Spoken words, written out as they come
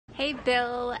Hey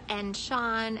Bill and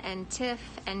Sean and Tiff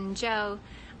and Joe.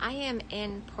 I am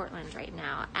in Portland right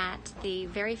now at the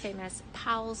very famous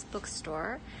Powell's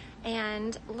bookstore,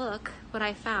 and look what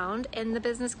I found in the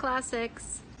Business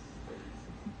Classics.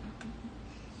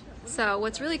 So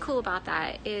what's really cool about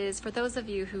that is, for those of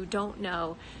you who don't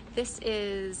know, this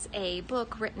is a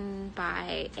book written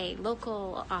by a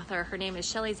local author. Her name is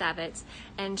Shelley Zavitz,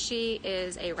 and she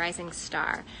is a rising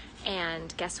star.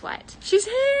 And guess what? She's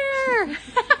here!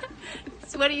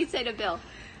 So what do you say to Bill?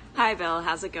 Hi Bill,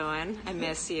 how's it going? I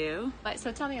miss you.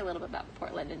 So tell me a little bit about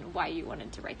Portland and why you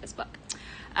wanted to write this book.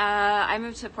 I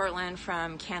moved to Portland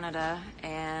from Canada,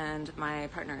 and my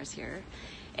partner is here.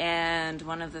 And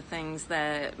one of the things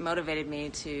that motivated me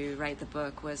to write the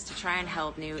book was to try and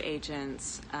help new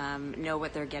agents know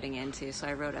what they're getting into. So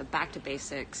I wrote a back to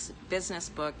basics business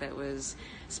book that was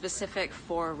specific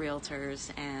for realtors,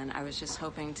 and I was just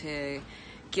hoping to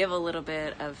give a little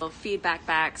bit of feedback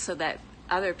back so that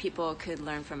other people could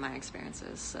learn from my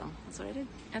experiences. So that's what I did.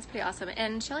 That's pretty awesome.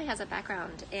 And Shelley has a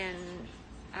background in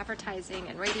advertising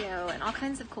and radio and all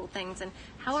kinds of cool things. And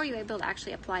how are you able to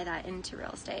actually apply that into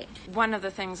real estate? One of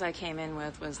the things I came in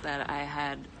with was that I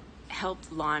had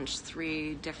helped launch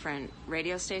 3 different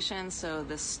radio stations. So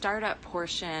the startup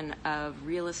portion of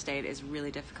real estate is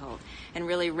really difficult, and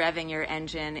really revving your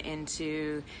engine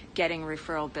into getting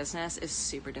referral business is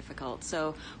super difficult.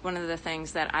 So one of the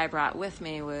things that I brought with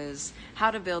me was how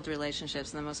to build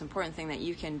relationships. And the most important thing that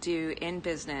you can do in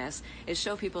business is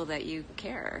show people that you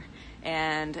care.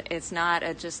 And it's not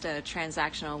just a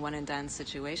transactional one and done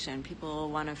situation.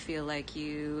 People want to feel like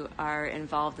you are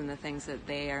involved in the things that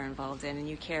they are involved in, and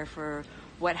you care for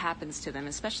what happens to them,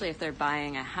 especially if they're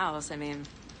buying a house. I mean,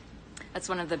 that's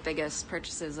one of the biggest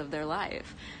purchases of their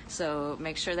life. So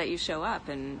make sure that you show up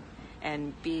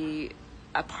and be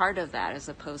a part of that, as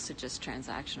opposed to just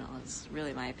transactional, is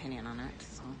really my opinion on it.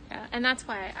 So. Yeah, and that's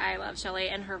why I love Shelley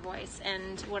and her voice,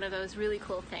 and one of those really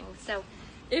cool things. So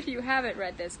if you haven't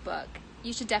read this book,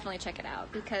 you should definitely check it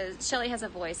out, because Shelley has a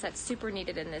voice that's super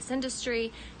needed in this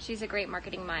industry. She's a great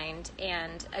marketing mind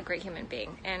and a great human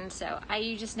being. And so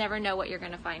you just never know what you're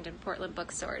going to find in Portland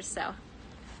bookstores. So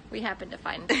we happen to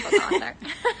find the book author.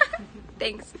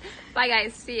 Thanks. Bye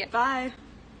guys. See ya. Bye.